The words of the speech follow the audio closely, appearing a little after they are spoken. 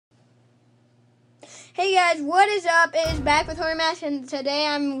Hey guys, what is up? It is back with Horror Mask, and today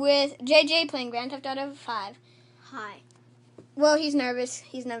I'm with JJ playing Grand Theft Auto 5. Hi. Well, he's nervous.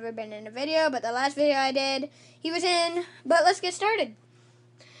 He's never been in a video, but the last video I did, he was in. But let's get started.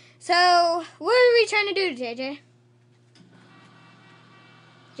 So, what are we trying to do, JJ?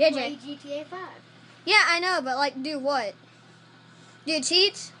 Play GTA 5. Yeah, I know, but like, do what? Do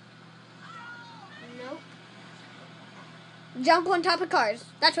cheats? Nope. Jump on top of cars.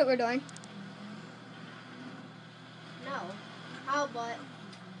 That's what we're doing. No. How about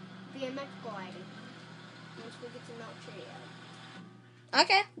BMX gliding? Once we get to Mount Chiliad.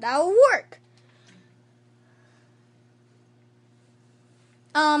 Okay, that'll work.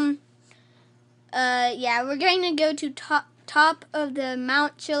 Yeah, we're going to go to top of the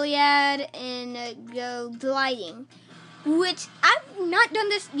Mount Chiliad and go gliding, which I've not done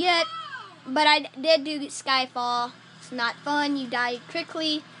this yet, but I did do Skyfall. It's not fun. You die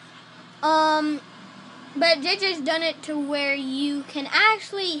quickly. But JJ's done it to where you can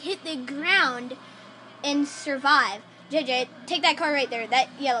actually hit the ground and survive. JJ, take that car right there, that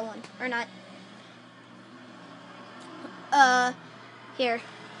yellow one, or not. Here,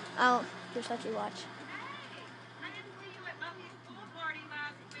 I'll just let you watch.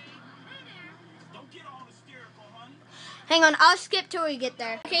 Hang on, I'll skip till we get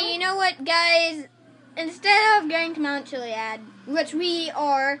there. Okay, you know what, guys? Instead of going to Mount Chiliad, which we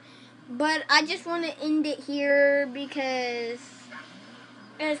are, but I just want to end it here because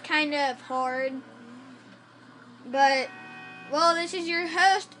it's kind of hard. But, well, this is your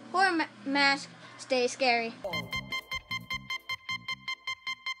host, Horror Mask. Stay scary.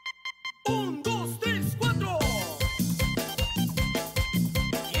 1, 2